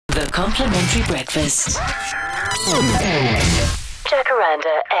The complimentary breakfast.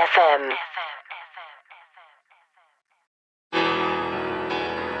 Jacaranda FM.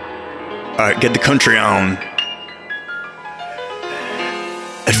 Alright, get the country on.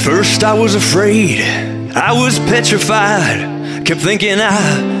 At first I was afraid, I was petrified. Kept thinking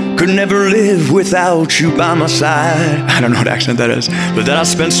I could never live without you by my side. I don't know what accent that is, but then I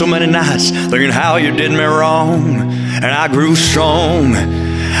spent so many nights thinking how you did me wrong. And I grew strong,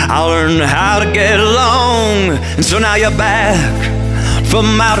 I learned how to get along. And so now you're back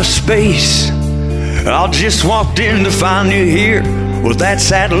from outer space. I just walked in to find you here with that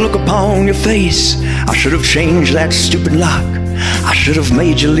sad look upon your face. I should have changed that stupid lock, I should have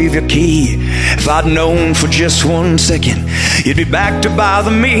made you leave your key. If I'd known for just 1 second you'd be back to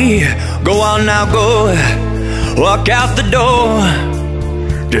bother me. Go on now, go, walk out the door.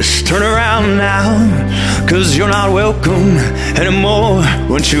 Just turn around now, 'cause you're not welcome anymore.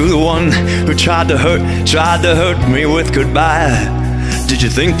 Weren't you the one who tried to hurt me with goodbye? Did you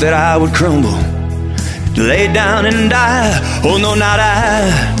think that I would crumble, lay down and die? Oh no, not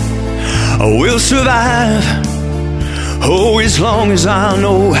I will survive. Oh, as long as I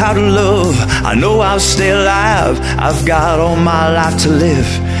know how to love, I know I'll stay alive. I've got all my life to live,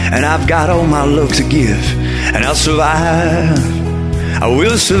 and I've got all my love to give, and I'll survive. I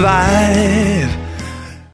will survive.